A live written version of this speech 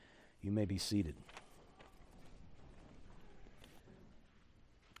You may be seated.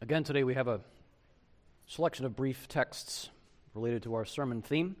 Again, today we have a selection of brief texts related to our sermon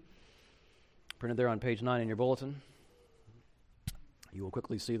theme, printed there on page 9 in your bulletin. You will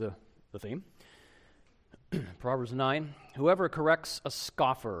quickly see the theme. Proverbs 9, whoever corrects a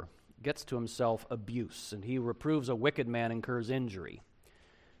scoffer gets to himself abuse, and he who reproves a wicked man incurs injury.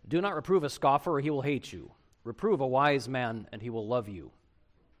 Do not reprove a scoffer, or he will hate you. Reprove a wise man, and he will love you.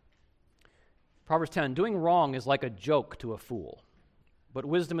 Proverbs 10, doing wrong is like a joke to a fool, but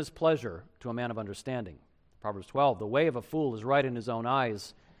wisdom is pleasure to a man of understanding. Proverbs 12, the way of a fool is right in his own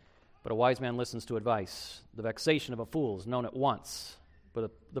eyes, but a wise man listens to advice. The vexation of a fool is known at once,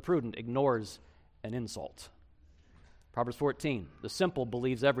 but the prudent ignores an insult. Proverbs 14, the simple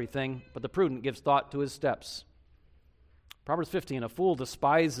believes everything, but the prudent gives thought to his steps. Proverbs 15, a fool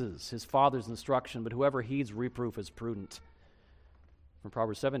despises his father's instruction, but whoever heeds reproof is prudent. From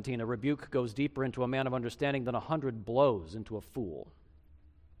Proverbs 17, a rebuke goes deeper into a man of understanding than 100 blows into a fool.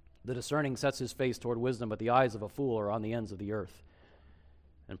 The discerning sets his face toward wisdom, but the eyes of a fool are on the ends of the earth.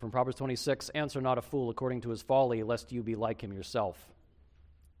 And from Proverbs 26, answer not a fool according to his folly, lest you be like him yourself.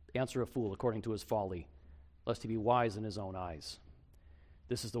 Answer a fool according to his folly, lest he be wise in his own eyes.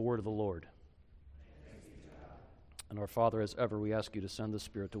 This is the word of the Lord. And our Father, as ever, we ask you to send the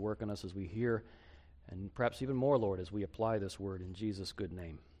Spirit to work on us as we hear, and perhaps even more, Lord, as we apply this word in Jesus' good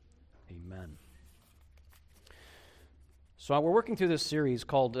name. Amen. So we're working through this series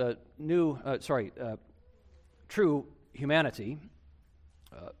called True Humanity,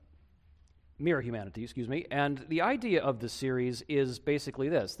 Mere Humanity, and the idea of the series is basically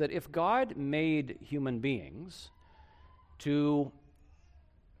this, that if God made human beings in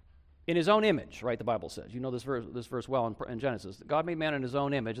his own image, right, the Bible says, you know this verse well in Genesis, that God made man in his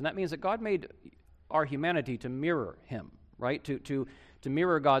own image, and that means that God made our humanity to mirror him, right, to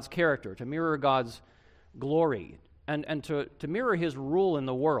mirror God's character, to mirror God's glory, and to mirror his rule in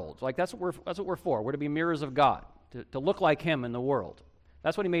the world. Like that's what we're for. We're to be mirrors of God, to look like him in the world.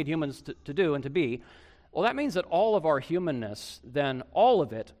 That's what he made humans to do and to be. Well, that means that all of our humanness, then all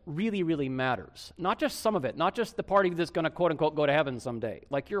of it really, really matters. Not just some of it, not just the part of you that's going to quote-unquote go to heaven someday.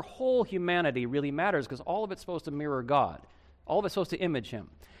 Like your whole humanity really matters because all of it's supposed to mirror God. All of it's supposed to image him.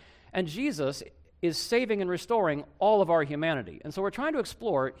 And Jesus is saving and restoring all of our humanity. And so we're trying to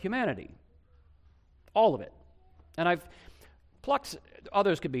explore humanity. All of it. And I've plucked,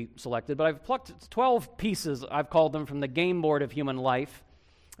 others could be selected, but I've plucked 12 pieces, I've called them, from the game board of human life.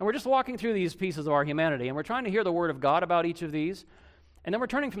 And we're just walking through these pieces of our humanity, and we're trying to hear the Word of God about each of these. And then we're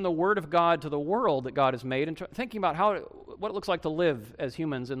turning from the Word of God to the world that God has made and thinking about what it looks like to live as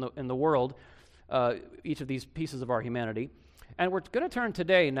humans in the world, each of these pieces of our humanity. And we're going to turn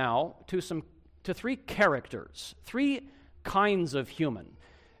today now to three characters, three kinds of human.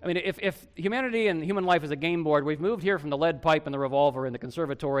 I mean, if humanity and human life is a game board, we've moved here from the lead pipe and the revolver in the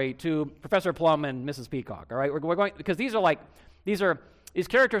conservatory to Professor Plum and Mrs. Peacock, all right? We're going, because these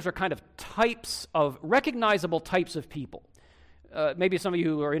characters are kind of recognizable types of people. Maybe some of you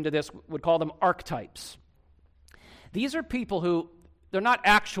who are into this would call them archetypes. These are people who, they're not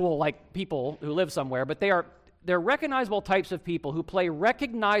actual like people who live somewhere, but they're recognizable types of people who play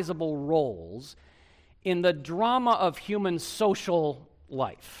recognizable roles in the drama of human social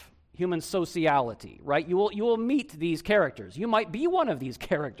life, human sociality, right? You will meet these characters. You might be one of these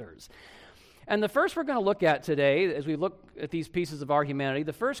characters. And the first we're going to look at today, as we look at these pieces of our humanity,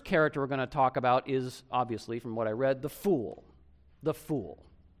 the first character we're going to talk about is, obviously, from what I read, the fool. The fool.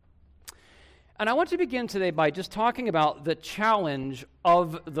 And I want to begin today by just talking about the challenge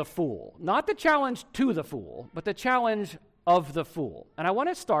of the fool. Not the challenge to the fool, but the challenge of the fool. And I want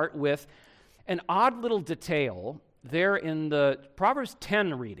to start with an odd little detail there in the Proverbs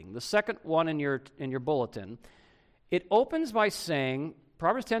 10 reading, the second one in your bulletin. It opens by saying,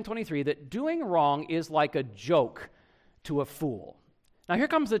 Proverbs 10:23, that doing wrong is like a joke to a fool. Now here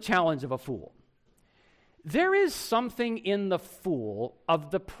comes the challenge of a fool. There is something in the fool of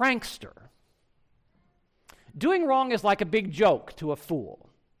the prankster. Doing wrong is like a big joke to a fool.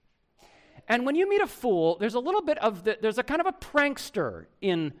 And when you meet a fool, there's there's a kind of a prankster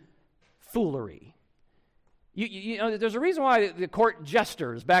in foolery. You know, there's a reason why the court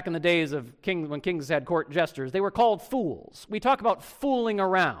jesters, back in the days of when kings had court jesters, they were called fools. We talk about fooling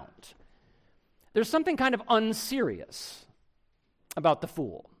around. There's something kind of unserious about the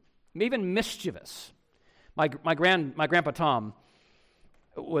fool, even mischievous. My grandpa Tom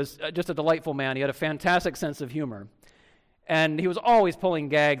was just a delightful man. He had a fantastic sense of humor. And he was always pulling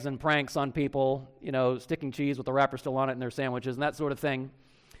gags and pranks on people, you know, sticking cheese with the wrapper still on it in their sandwiches and that sort of thing.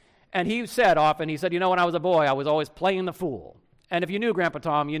 And he said, when I was a boy, I was always playing the fool. And if you knew Grandpa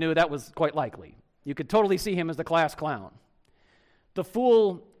Tom, you knew that was quite likely. You could totally see him as the class clown. The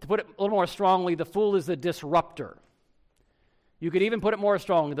fool, to put it a little more strongly, the fool is the disruptor. You could even put it more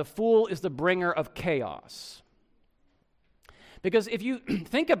strongly, the fool is the bringer of chaos. Because if you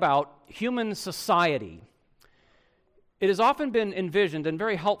think about human society, it has often been envisioned, and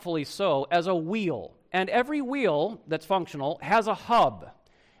very helpfully so, as a wheel. And every wheel that's functional has a hub.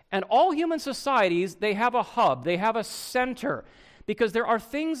 And all human societies, they have a hub, they have a center, because there are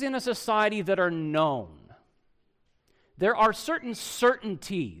things in a society that are known. There are certain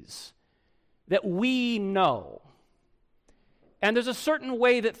certainties that we know. And there's a certain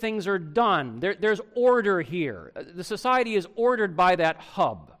way that things are done. There's order here. The society is ordered by that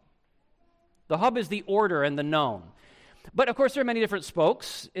hub. The hub is the order and the known. But of course, there are many different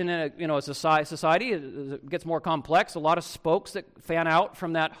spokes in a society. It gets more complex. A lot of spokes that fan out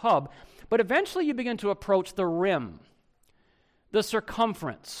from that hub. But eventually, you begin to approach the rim, the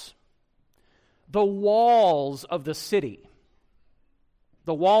circumference, the walls of the city,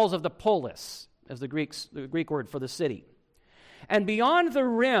 the walls of the polis, as the Greek word for the city. And beyond the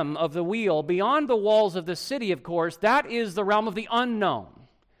rim of the wheel, beyond the walls of the city, of course, that is the realm of the unknown.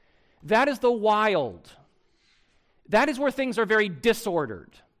 That is the wild. That is where things are very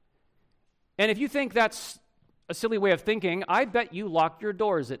disordered. And if you think that's a silly way of thinking, I bet you lock your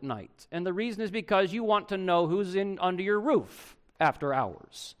doors at night. And the reason is because you want to know who's under your roof after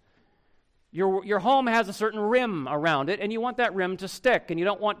hours. Your home has a certain rim around it, and you want that rim to stick, and you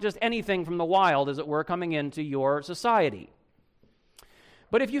don't want just anything from the wild, as it were, coming into your society.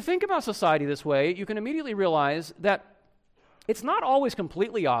 But if you think about society this way, you can immediately realize that it's not always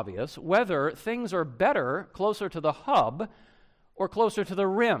completely obvious whether things are better closer to the hub or closer to the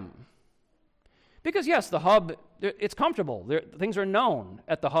rim. Because yes, the hub, it's comfortable. Things are known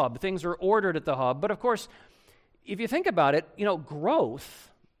at the hub. Things are ordered at the hub. But of course, if you think about it,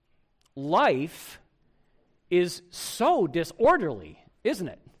 growth, life is so disorderly, isn't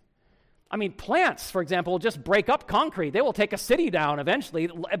it? I mean, plants, for example, will just break up concrete. They will take a city down eventually,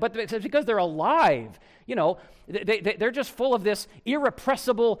 but it's because they're alive. They're just full of this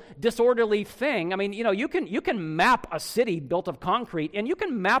irrepressible, disorderly thing. I mean, you can map a city built of concrete, and you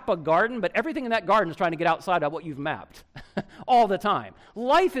can map a garden, but everything in that garden is trying to get outside of what you've mapped all the time.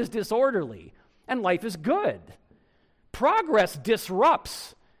 Life is disorderly, and life is good. Progress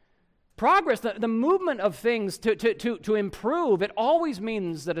disrupts. Progress, the movement of things to improve, it always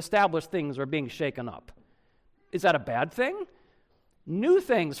means that established things are being shaken up. Is that a bad thing? New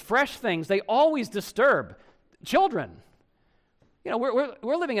things, fresh things, they always disturb. Children.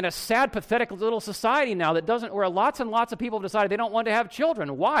 We're living in a sad, pathetic little society now where lots and lots of people have decided they don't want to have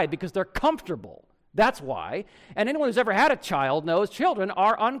children. Why? Because they're comfortable. That's why. And anyone who's ever had a child knows children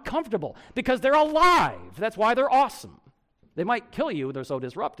are uncomfortable because they're alive. That's why they're awesome. They might kill you, they're so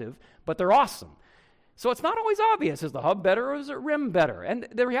disruptive, but they're awesome. So it's not always obvious, is the hub better or is the rim better? And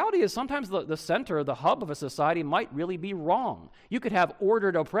the reality is sometimes the center, the hub of a society might really be wrong. You could have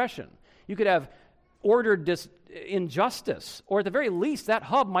ordered oppression. You could have ordered injustice. Or at the very least, that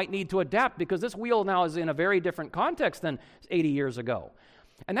hub might need to adapt because this wheel now is in a very different context than 80 years ago.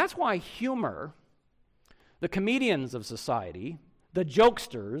 And that's why humor, the comedians of society, the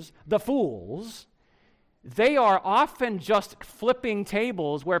jokesters, the fools, they are often just flipping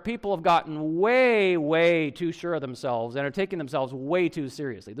tables where people have gotten way, way too sure of themselves and are taking themselves way too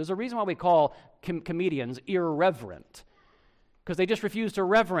seriously. There's a reason why we call comedians irreverent, because they just refuse to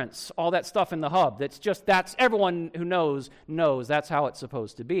reverence all that stuff in the hub. That's everyone who knows that's how it's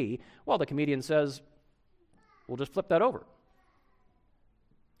supposed to be. Well, the comedian says, we'll just flip that over.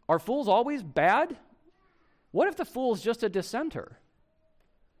 Are fools always bad? What if the fool's just a dissenter?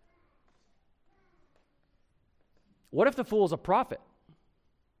 What if the fool is a prophet?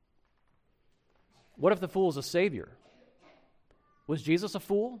 What if the fool is a savior? Was Jesus a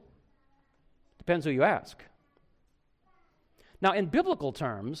fool? Depends who you ask. Now, in biblical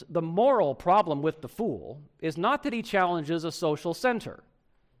terms, the moral problem with the fool is not that he challenges a social center.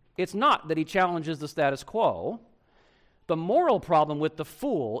 It's not that he challenges the status quo. The moral problem with the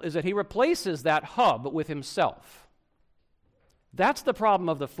fool is that he replaces that hub with himself. That's the problem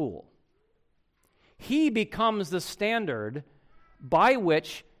of the fool. He becomes the standard by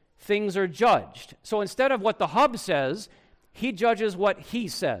which things are judged. So instead of what the hub says, he judges what he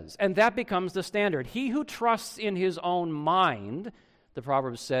says, and that becomes the standard. He who trusts in his own mind, the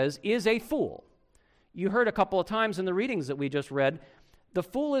Proverbs says, is a fool. You heard a couple of times in the readings that we just read, the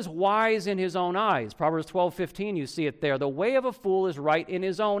fool is wise in his own eyes. Proverbs 12:15, you see it there. The way of a fool is right in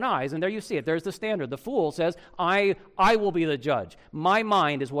his own eyes. And there you see it. There's the standard. The fool says, I will be the judge. My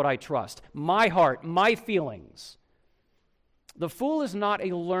mind is what I trust. My heart, my feelings. The fool is not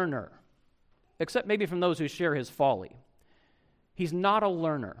a learner, except maybe from those who share his folly. He's not a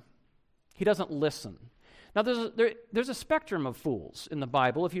learner. He doesn't listen. Now, there's a spectrum of fools in the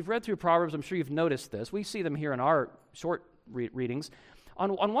Bible. If you've read through Proverbs, I'm sure you've noticed this. We see them here in our short readings.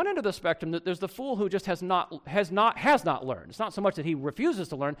 On one end of the spectrum, there's the fool who just has not learned. It's not so much that he refuses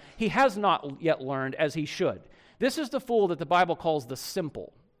to learn; he has not yet learned as he should. This is the fool that the Bible calls the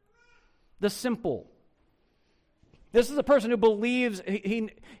simple. The simple. This is a person who believes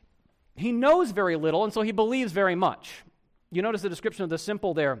he knows very little, and so he believes very much. You notice the description of the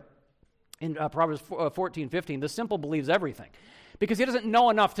simple there in Proverbs 14:15. The simple believes everything because he doesn't know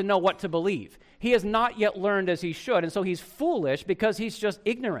enough to know what to believe. He has not yet learned as he should, and so he's foolish because he's just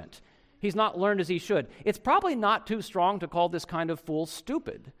ignorant. He's not learned as he should. It's probably not too strong to call this kind of fool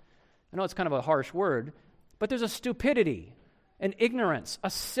stupid. I know it's kind of a harsh word, but there's a stupidity, an ignorance, a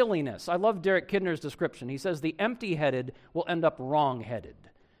silliness. I love Derek Kidner's description. He says the empty-headed will end up wrong-headed.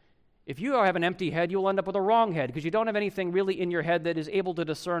 If you have an empty head, you'll end up with a wrong head because you don't have anything really in your head that is able to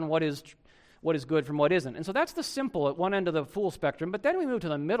discern what is good from what isn't. And so that's the simple at one end of the fool spectrum. But then we move to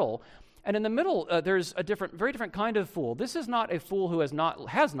the middle, and in the middle there's a very different kind of fool. This is not a fool who has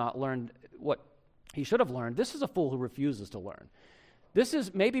not learned what he should have learned. This is a fool who refuses to learn. This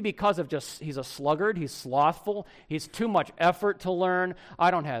is maybe because of just he's a sluggard, he's slothful, he's too much effort to learn.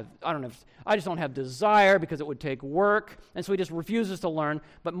 I just don't have desire because it would take work, and so he just refuses to learn.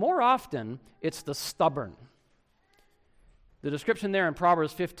 But more often, it's the stubborn. The description there in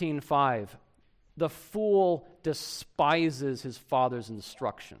Proverbs 15:5, the fool despises his father's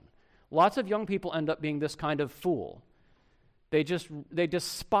instruction. Lots of young people end up being this kind of fool. They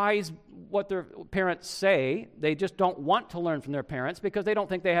despise what their parents say. They just don't want to learn from their parents because they don't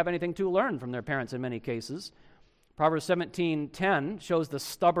think they have anything to learn from their parents in many cases. Proverbs 17:10 shows the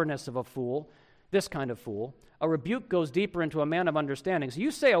stubbornness of a fool, this kind of fool. A rebuke goes deeper into a man of understanding. So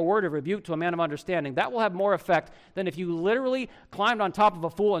you say a word of rebuke to a man of understanding, that will have more effect than if you literally climbed on top of a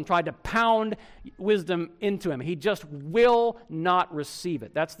fool and tried to pound wisdom into him. He just will not receive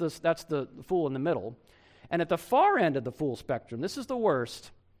it. That's the fool in the middle. And at the far end of the fool spectrum, this is the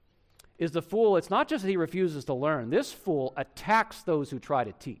worst, is the fool. It's not just that he refuses to learn. This fool attacks those who try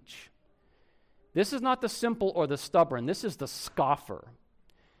to teach. This is not the simple or the stubborn. This is the scoffer.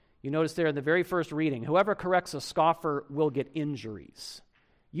 You notice there in the very first reading, whoever corrects a scoffer will get injuries.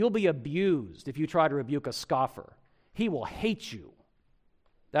 You'll be abused if you try to rebuke a scoffer. He will hate you.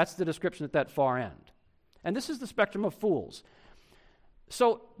 That's the description at that far end. And this is the spectrum of fools.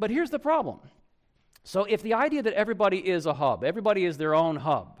 But here's the problem. So if the idea that everybody is a hub, everybody is their own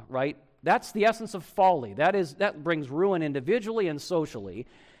hub, right? That's the essence of folly. That brings ruin individually and socially.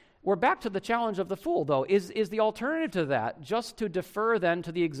 We're back to the challenge of the fool, though. Is the alternative to that just to defer then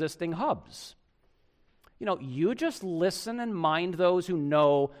to the existing hubs? You just listen and mind those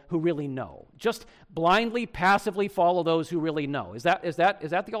who really know. Just blindly, passively follow those who really know. Is that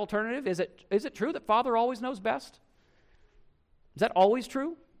the alternative? Is it true that Father always knows best? Is that always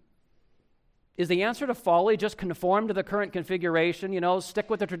true? Is the answer to folly just conform to the current configuration, stick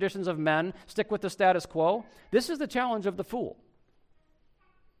with the traditions of men, stick with the status quo? This is the challenge of the fool.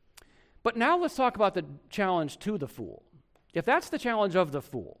 But now let's talk about the challenge to the fool. If that's the challenge of the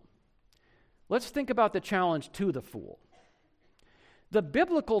fool, let's think about the challenge to the fool. The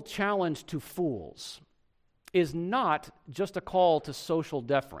biblical challenge to fools is not just a call to social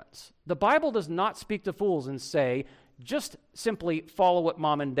deference. The Bible does not speak to fools and say, just simply follow what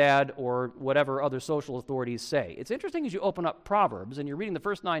mom and dad or whatever other social authorities say. It's interesting as you open up Proverbs and you're reading the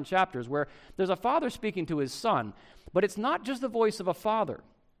first 9 chapters where there's a father speaking to his son, but it's not just the voice of a father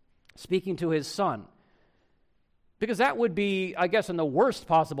speaking to his son. Because that would be, I guess in the worst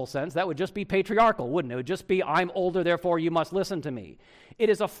possible sense, that would just be patriarchal, wouldn't it? It would just be, I'm older, therefore you must listen to me. It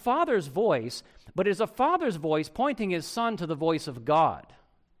is a father's voice, but it is a father's voice pointing his son to the voice of God.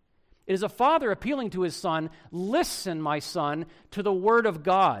 It is a father appealing to his son, listen, my son, to the word of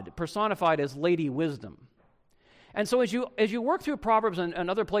God, personified as Lady Wisdom. And so as you work through Proverbs and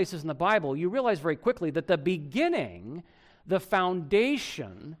other places in the Bible, you realize very quickly that the beginning, the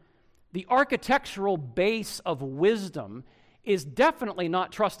foundation, the architectural base of wisdom is definitely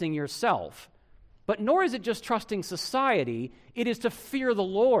not trusting yourself, but nor is it just trusting society. It is to fear the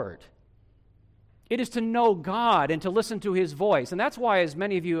Lord. It is to know God and to listen to His voice. And that's why, as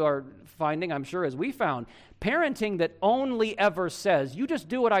many of you are finding, I'm sure as we found, parenting that only ever says, you just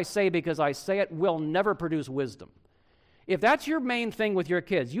do what I say because I say it, will never produce wisdom. If that's your main thing with your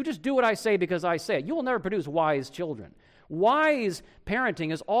kids, you just do what I say because I say it, you will never produce wise children. Wise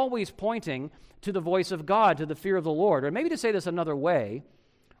parenting is always pointing to the voice of God, to the fear of the Lord. Or maybe to say this another way,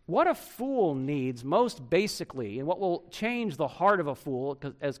 What a fool needs most basically, and what will change the heart of a fool,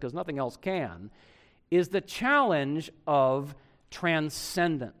 because nothing else can, is the challenge of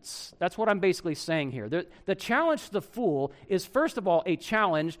transcendence. That's what I'm basically saying here. The challenge to the fool is, first of all, a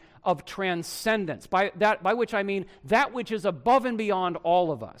challenge of transcendence, by which I mean that which is above and beyond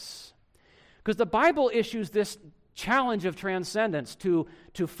all of us. Because the Bible issues this challenge of transcendence to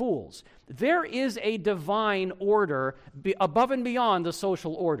fools. There is a divine order above and beyond the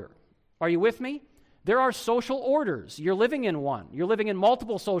social order. Are you with me? There are social orders. You're living in one. You're living in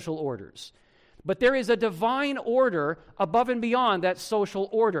multiple social orders. But there is a divine order above and beyond that social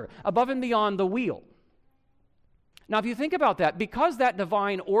order, above and beyond the wheel. Now, if you think about that, because that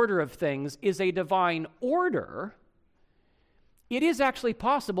divine order of things is a divine order, it is actually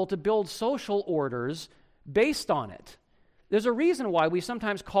possible to build social orders based on it. There's a reason why we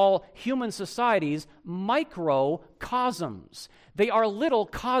sometimes call human societies microcosms. They are little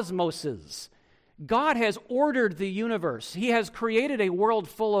cosmoses. God has ordered the universe. He has created a world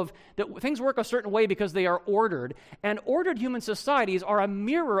full of, things work a certain way because they are ordered, and ordered human societies are a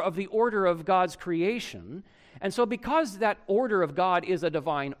mirror of the order of God's creation. And so because that order of God is a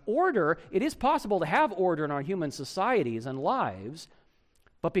divine order, it is possible to have order in our human societies and lives,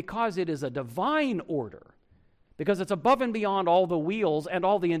 but because it is a divine order, because it's above and beyond all the wheels and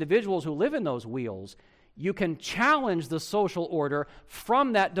all the individuals who live in those wheels, you can challenge the social order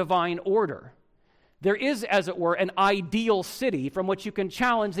from that divine order. There is, as it were, an ideal city from which you can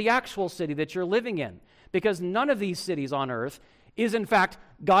challenge the actual city that you're living in, because none of these cities on earth is, in fact,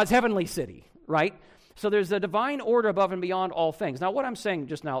 God's heavenly city, right? So there's a divine order above and beyond all things. Now, what I'm saying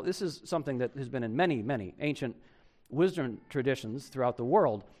just now, this is something that has been in many, many ancient wisdom traditions throughout the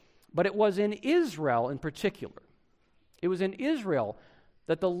world, but it was in Israel in particular. It was in Israel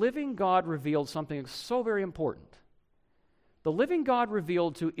that the living God revealed something so very important. The living God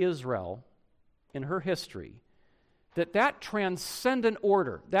revealed to Israel in her history that transcendent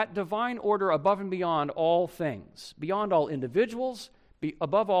order, that divine order above and beyond all things, beyond all individuals,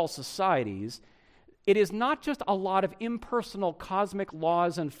 above all societies, it is not just a lot of impersonal cosmic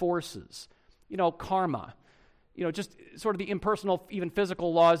laws and forces, karma, just sort of the impersonal, even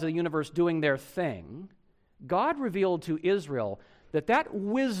physical laws of the universe doing their thing. God revealed to Israel that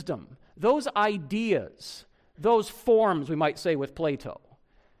wisdom, those ideas, those forms, we might say with Plato,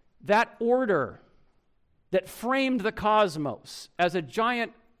 that order that framed the cosmos as a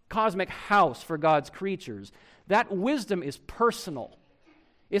giant cosmic house for God's creatures, that wisdom is personal.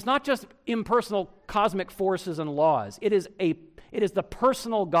 It's not just impersonal cosmic forces and laws. It is the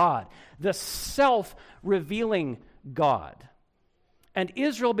personal God, the self-revealing God. And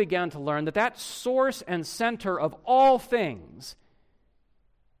Israel began to learn that source and center of all things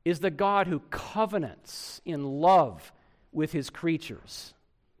is the God who covenants in love with his creatures.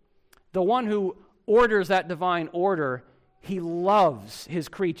 The one who orders that divine order, he loves his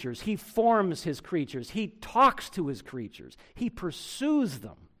creatures. He forms his creatures. He talks to his creatures. He pursues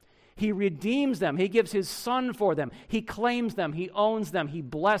them. He redeems them. He gives his son for them. He claims them. He owns them. He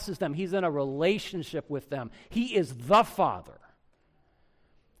blesses them. He's in a relationship with them. He is the Father.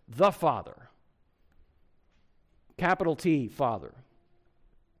 The Father. Capital T, Father.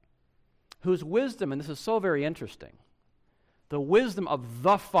 Whose wisdom, and this is so very interesting, the wisdom of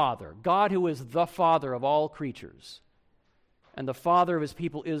the Father, God who is the Father of all creatures, and the Father of his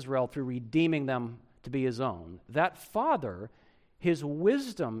people Israel through redeeming them to be his own, that Father, his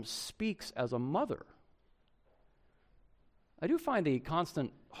wisdom speaks as a mother. I do find the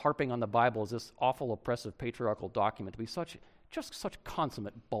constant harping on the Bible as this awful, oppressive, patriarchal document to be such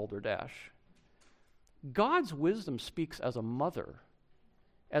consummate balderdash. God's wisdom speaks as a mother,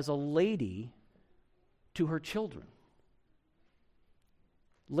 as a lady to her children.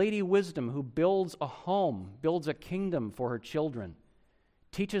 Lady Wisdom, who builds a home, builds a kingdom for her children,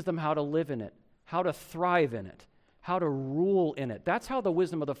 teaches them how to live in it, how to thrive in it, how to rule in it. That's how the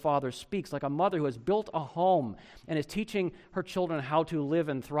wisdom of the Father speaks, like a mother who has built a home and is teaching her children how to live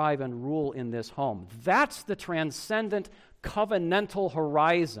and thrive and rule in this home. That's the transcendent covenantal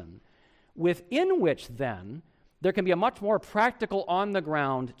horizon within which then there can be a much more practical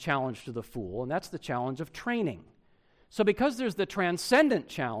on-the-ground challenge to the fool, and that's the challenge of training. So because there's the transcendent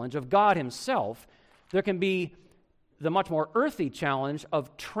challenge of God himself, there can be the much more earthy challenge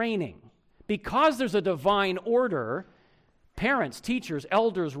of training. Because there's a divine order, parents, teachers,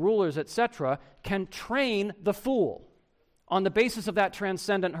 elders, rulers, etc., can train the fool on the basis of that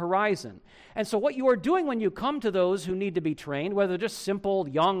transcendent horizon. And so what you are doing when you come to those who need to be trained, whether they're just simple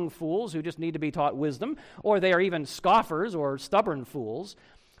young fools who just need to be taught wisdom, or they are even scoffers or stubborn fools,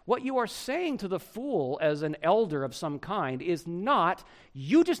 What you are saying to the fool as an elder of some kind is not,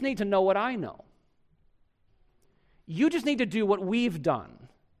 you just need to know what I know. You just need to do what we've done.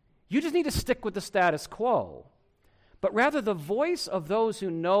 You just need to stick with the status quo. But rather, the voice of those who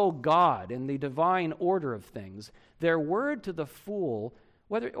know God and the divine order of things, their word to the fool,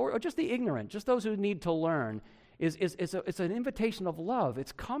 or just the ignorant, just those who need to learn, it's an invitation of love.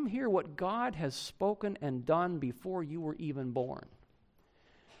 It's come hear what God has spoken and done before you were even born.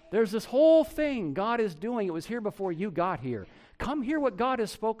 There's this whole thing God is doing. It was here before you got here. Come hear what God has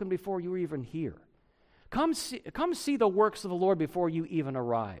spoken before you were even here. Come see the works of the Lord before you even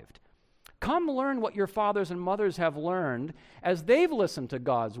arrived. Come learn what your fathers and mothers have learned as they've listened to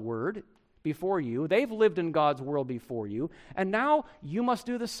God's word before you. They've lived in God's world before you, and now you must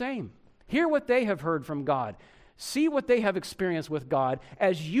do the same. Hear what they have heard from God. See what they have experienced with God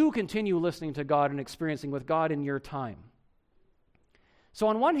as you continue listening to God and experiencing with God in your time. So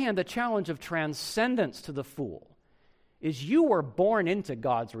on one hand, the challenge of transcendence to the fool is you were born into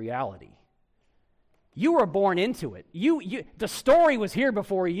God's reality. You were born into it. The story was here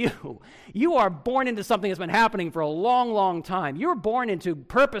before you. You are born into something that's been happening for a long, long time. You were born into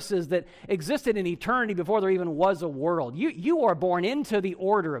purposes that existed in eternity before there even was a world. You are born into the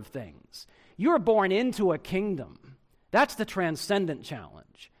order of things. You are born into a kingdom. That's the transcendent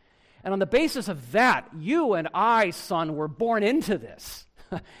challenge. And on the basis of that, you and I, son, were born into this.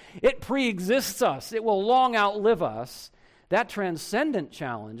 It pre-exists us. It will long outlive us. That transcendent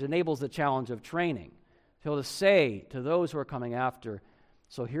challenge enables the challenge of training. To say to those who are coming after,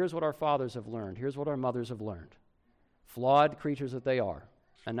 so here's what our fathers have learned. Here's what our mothers have learned. Flawed creatures that they are.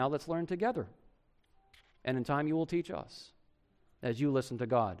 And now let's learn together. And in time you will teach us as you listen to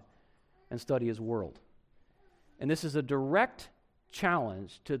God and study His world. And this is a direct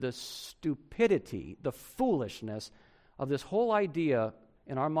challenge to the stupidity, the foolishness of this whole idea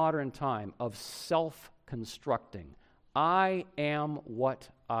in our modern time of self-constructing. I am what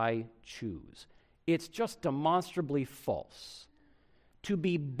I choose. It's just demonstrably false. To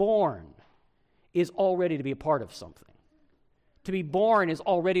be born is already to be a part of something. To be born is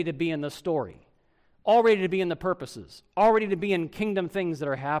already to be in the story, already to be in the purposes, already to be in kingdom things that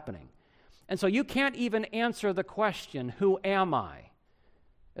are happening. And so you can't even answer the question, who am I?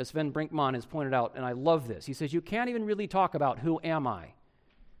 As Sven Brinkmann has pointed out, and I love this. He says you can't even really talk about who am I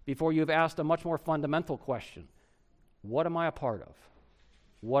before you've asked a much more fundamental question. What am I a part of?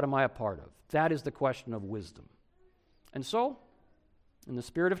 What am I a part of? That is the question of wisdom. And so, in the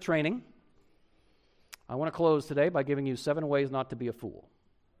spirit of training, I want to close today by giving you 7 ways not to be a fool.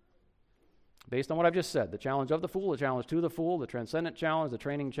 Based on what I've just said, the challenge of the fool, the challenge to the fool, the transcendent challenge, the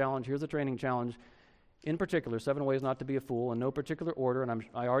training challenge. Here's the training challenge. In particular, 7 ways not to be a fool in no particular order. And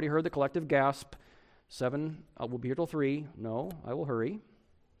I already heard the collective gasp. 7, we'll be here till 3. No, I will hurry.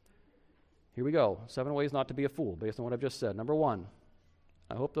 Here we go. 7 ways not to be a fool based on what I've just said. Number 1.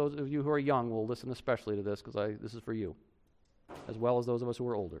 I hope those of you who are young will listen especially to this because this is for you, as well as those of us who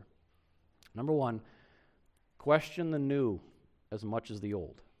are older. Number 1, question the new as much as the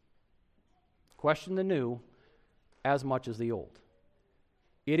old. Question the new as much as the old.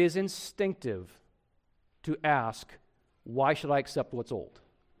 It is instinctive to ask, why should I accept what's old?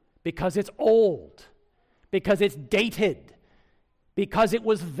 Because it's old. Because it's dated. Because it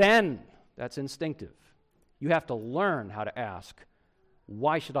was then. That's instinctive. You have to learn how to ask,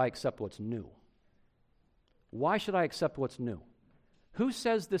 why should I accept what's new? Why should I accept what's new? Who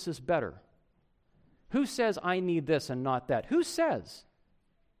says this is better? Who says I need this and not that? Who says?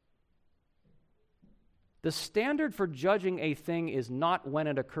 The standard for judging a thing is not when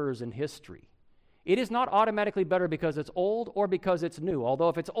it occurs in history. It is not automatically better because it's old or because it's new. Although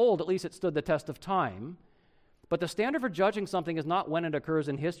if it's old, at least it stood the test of time. But the standard for judging something is not when it occurs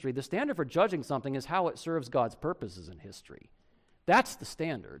in history. The standard for judging something is how it serves God's purposes in history. That's the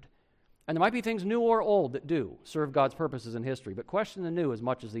standard. And there might be things new or old that do serve God's purposes in history, but question the new as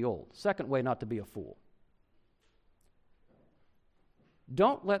much as the old. 2nd way not to be a fool.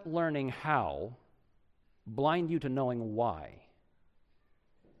 Don't let learning how blind you to knowing why.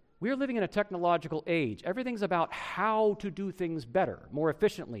 We are living in a technological age. Everything's about how to do things better, more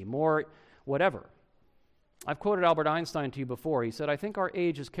efficiently, more whatever. I've quoted Albert Einstein to you before. He said, I think our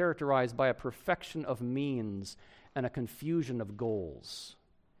age is characterized by a perfection of means and a confusion of goals.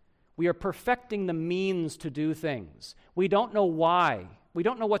 We are perfecting the means to do things. We don't know why. We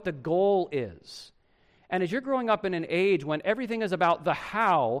don't know what the goal is. And as you're growing up in an age when everything is about the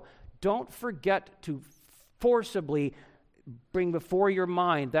how, don't forget to forcibly bring before your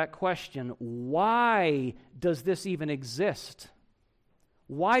mind that question, why does this even exist?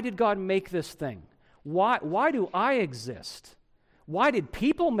 Why did God make this thing? Why do I exist? Why did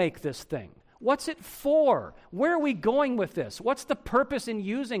people make this thing? What's it for? Where are we going with this? What's the purpose in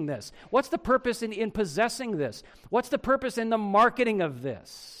using this? What's the purpose in possessing this? What's the purpose in the marketing of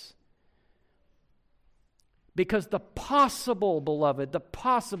this? Because the possible, beloved, the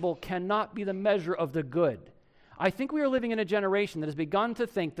possible cannot be the measure of the good. I think we are living in a generation that has begun to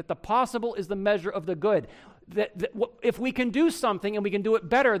think that the possible is the measure of the good. That if we can do something and we can do it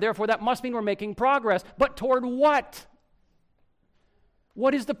better, therefore that must mean we're making progress. But toward what?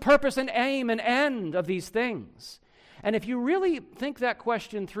 What is the purpose and aim and end of these things? And if you really think that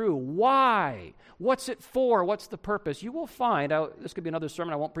question through, why? What's it for? What's the purpose? You will find, this could be another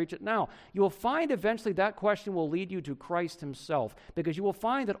sermon, I won't preach it now. You will find eventually that question will lead you to Christ himself, because you will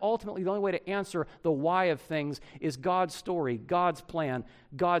find that ultimately the only way to answer the why of things is God's story, God's plan,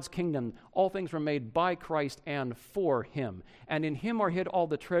 God's kingdom. All things were made by Christ and for him. And in him are hid all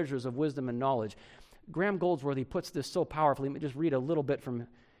the treasures of wisdom and knowledge. Graham Goldsworthy puts this so powerfully. Let me just read a little bit from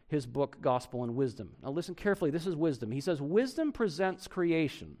his book, Gospel and Wisdom. Now listen carefully. This is wisdom. He says, wisdom presents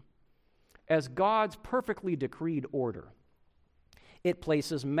creation as God's perfectly decreed order. It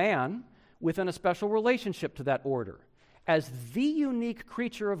places man within a special relationship to that order as the unique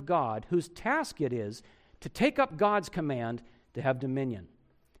creature of God whose task it is to take up God's command to have dominion.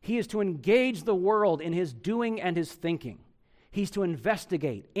 He is to engage the world in his doing and his thinking. He's to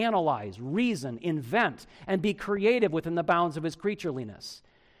investigate, analyze, reason, invent, and be creative within the bounds of his creatureliness.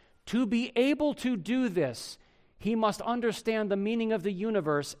 To be able to do this, he must understand the meaning of the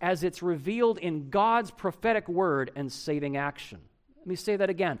universe as it's revealed in God's prophetic word and saving action. Let me say that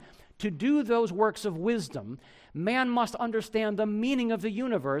again. To do those works of wisdom, man must understand the meaning of the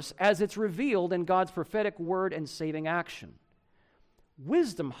universe as it's revealed in God's prophetic word and saving action.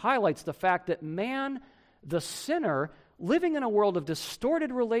 Wisdom highlights the fact that man, the sinner, living in a world of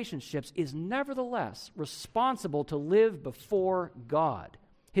distorted relationships, is nevertheless responsible to live before God.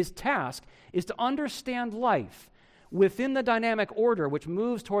 His task is to understand life within the dynamic order which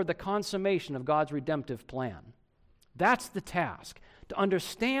moves toward the consummation of God's redemptive plan. That's the task, to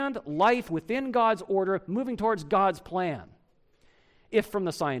understand life within God's order, moving towards God's plan. If from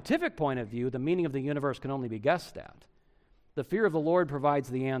the scientific point of view, the meaning of the universe can only be guessed at, the fear of the Lord provides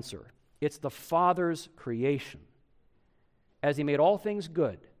the answer. It's the Father's creation. As he made all things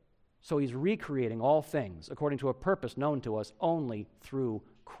good, so he's recreating all things according to a purpose known to us only through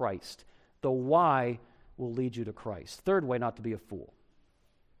Christ. The why will lead you to Christ. Third way not to be a fool.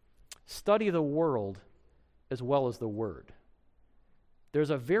 Study the world as well as the Word. There's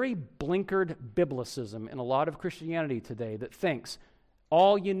a very blinkered biblicism in a lot of Christianity today that thinks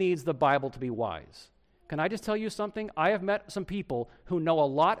all you need is the Bible to be wise. Can I just tell you something? I have met some people who know a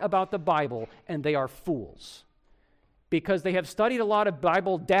lot about the Bible and they are fools because they have studied a lot of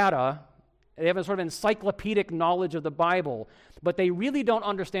Bible data. They have a sort of encyclopedic knowledge of the Bible, but they really don't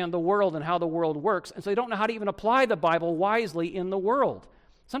understand the world and how the world works, and so they don't know how to even apply the Bible wisely in the world.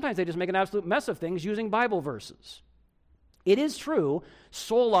 Sometimes they just make an absolute mess of things using Bible verses. It is true,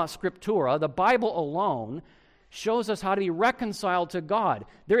 sola scriptura, the Bible alone, shows us how to be reconciled to God.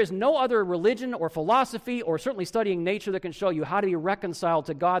 There is no other religion or philosophy or certainly studying nature that can show you how to be reconciled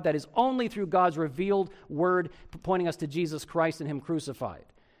to God. That is only through God's revealed word pointing us to Jesus Christ and him crucified.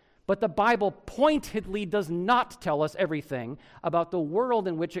 But the Bible pointedly does not tell us everything about the world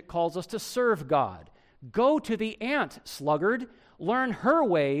in which it calls us to serve God. Go to the ant, sluggard, learn her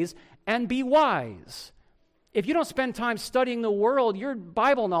ways, and be wise. If you don't spend time studying the world, your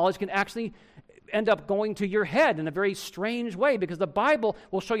Bible knowledge can actually end up going to your head in a very strange way, because the Bible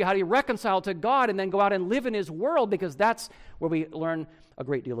will show you how to reconcile to God and then go out and live in his world, because that's where we learn a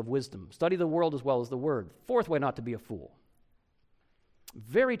great deal of wisdom. Study the world as well as the Word. Fourth way not to be a fool.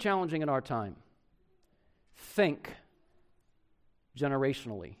 Very challenging in our time. Think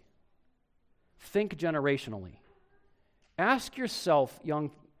generationally. Think generationally. Ask yourself,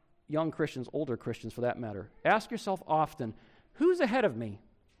 young Christians, older Christians for that matter, ask yourself often, who's ahead of me?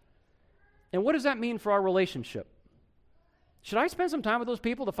 And what does that mean for our relationship? Should I spend some time with those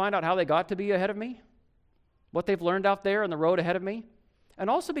people to find out how they got to be ahead of me? What they've learned out there on the road ahead of me? And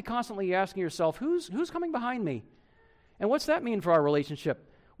also be constantly asking yourself, who's coming behind me? And what's that mean for our relationship?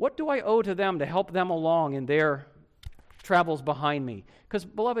 What do I owe to them to help them along in their travels behind me? Because,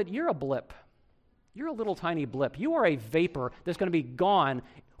 beloved, you're a blip. You're a little tiny blip. You are a vapor that's going to be gone.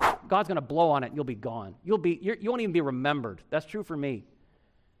 God's going to blow on it and you'll be gone. You won't even be remembered. That's true for me.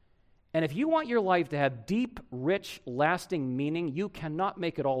 And if you want your life to have deep, rich, lasting meaning, you cannot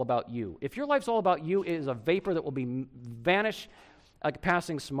make it all about you. If your life's all about you, it is a vapor that will vanish like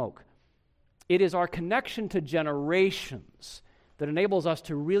passing smoke. It is our connection to generations that enables us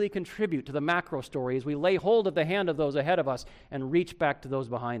to really contribute to the macro story as we lay hold of the hand of those ahead of us and reach back to those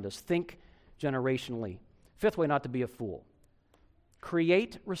behind us. Think generationally. Fifth way not to be a fool.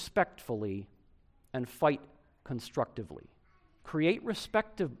 Create respectfully and fight constructively. Create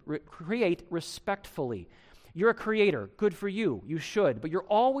respectfully. You're a creator. Good for you. You should. But you're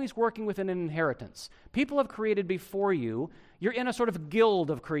always working within an inheritance. People have created before you. You're in a sort of guild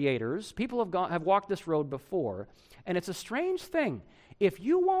of creators. People have walked this road before. And it's a strange thing. If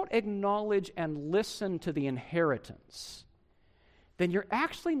you won't acknowledge and listen to the inheritance, then you're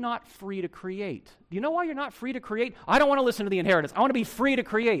actually not free to create. Do you know why you're not free to create? I don't want to listen to the inheritance. I want to be free to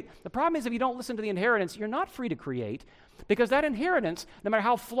create. The problem is if you don't listen to the inheritance, you're not free to create, because that inheritance, no matter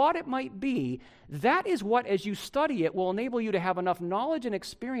how flawed it might be, that is what, as you study it, will enable you to have enough knowledge and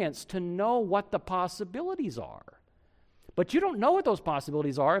experience to know what the possibilities are. But you don't know what those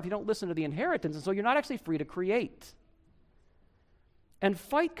possibilities are if you don't listen to the inheritance, and so you're not actually free to create. And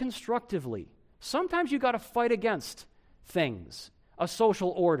fight constructively. Sometimes you've got to fight against things. A social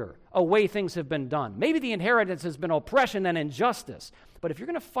order, a way things have been done. Maybe the inheritance has been oppression and injustice. But if you're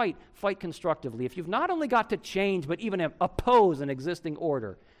going to fight constructively. If you've not only got to change, but even oppose an existing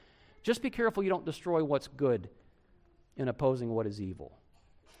order, just be careful you don't destroy what's good in opposing what is evil.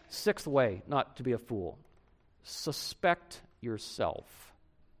 Sixth way not to be a fool. Suspect yourself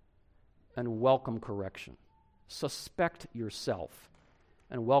and welcome correction. Suspect yourself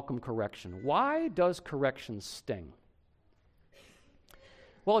and welcome correction. Why does correction sting?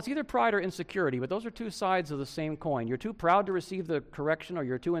 Well, it's either pride or insecurity, but those are two sides of the same coin. You're too proud to receive the correction, or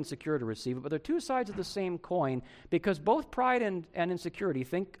you're too insecure to receive it, but they're two sides of the same coin, because both pride and insecurity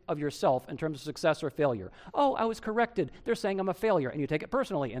think of yourself in terms of success or failure. Oh, I was corrected. They're saying I'm a failure, and you take it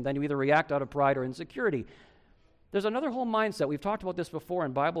personally, and then you either react out of pride or insecurity. There's another whole mindset. We've talked about this before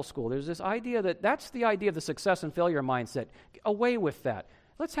in Bible school. There's this idea that's the idea of the success and failure mindset. Away with that.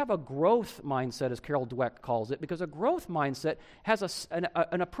 Let's have a growth mindset, as Carol Dweck calls it, because a growth mindset has an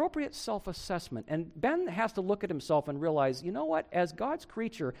appropriate self-assessment. And Ben has to look at himself and realize, you know what? As God's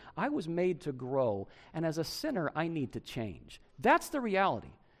creature, I was made to grow. And as a sinner, I need to change. That's the reality.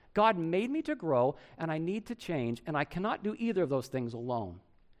 God made me to grow, and I need to change, and I cannot do either of those things alone.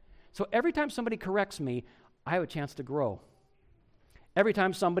 So every time somebody corrects me, I have a chance to grow. Every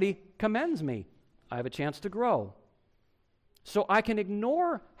time somebody commends me, I have a chance to grow. So I can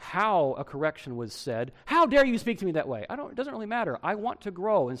ignore how a correction was said. How dare you speak to me that way? It doesn't really matter. I want to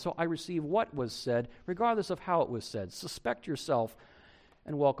grow, and so I receive what was said, regardless of how it was said. Suspect yourself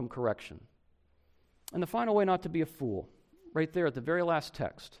and welcome correction. And the final way not to be a fool, right there at the very last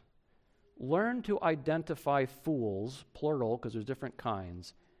text. Learn to identify fools, plural, because there's different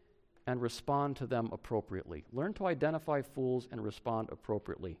kinds, and respond to them appropriately. Learn to identify fools and respond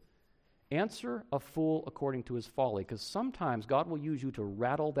appropriately. Answer a fool according to his folly, because sometimes God will use you to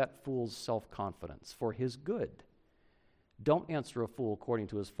rattle that fool's self-confidence for his good. Don't answer a fool according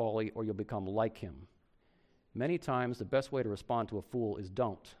to his folly, or you'll become like him. Many times, the best way to respond to a fool is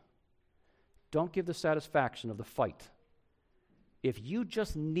don't. Don't give the satisfaction of the fight. If you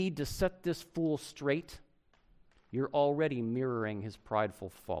just need to set this fool straight, you're already mirroring his prideful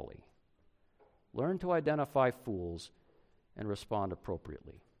folly. Learn to identify fools and respond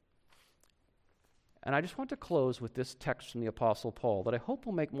appropriately. And I just want to close with this text from the Apostle Paul that I hope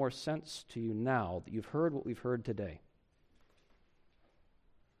will make more sense to you now that you've heard what we've heard today.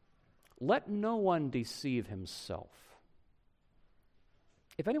 Let no one deceive himself.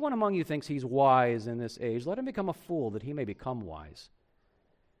 If anyone among you thinks he's wise in this age, let him become a fool that he may become wise.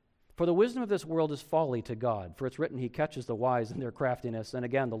 For the wisdom of this world is folly to God, for it's written, he catches the wise in their craftiness, and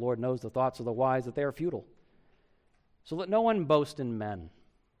again, the Lord knows the thoughts of the wise, that they are futile. So let no one boast in men.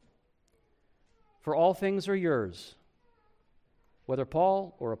 For all things are yours, whether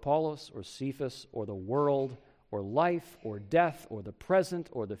Paul or Apollos or Cephas or the world or life or death or the present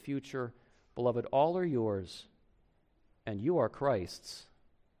or the future, beloved, all are yours, and you are Christ's,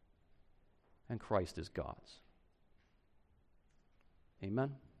 and Christ is God's.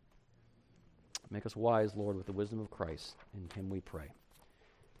 Amen. Make us wise, Lord, with the wisdom of Christ. In him we pray.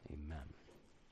 Amen.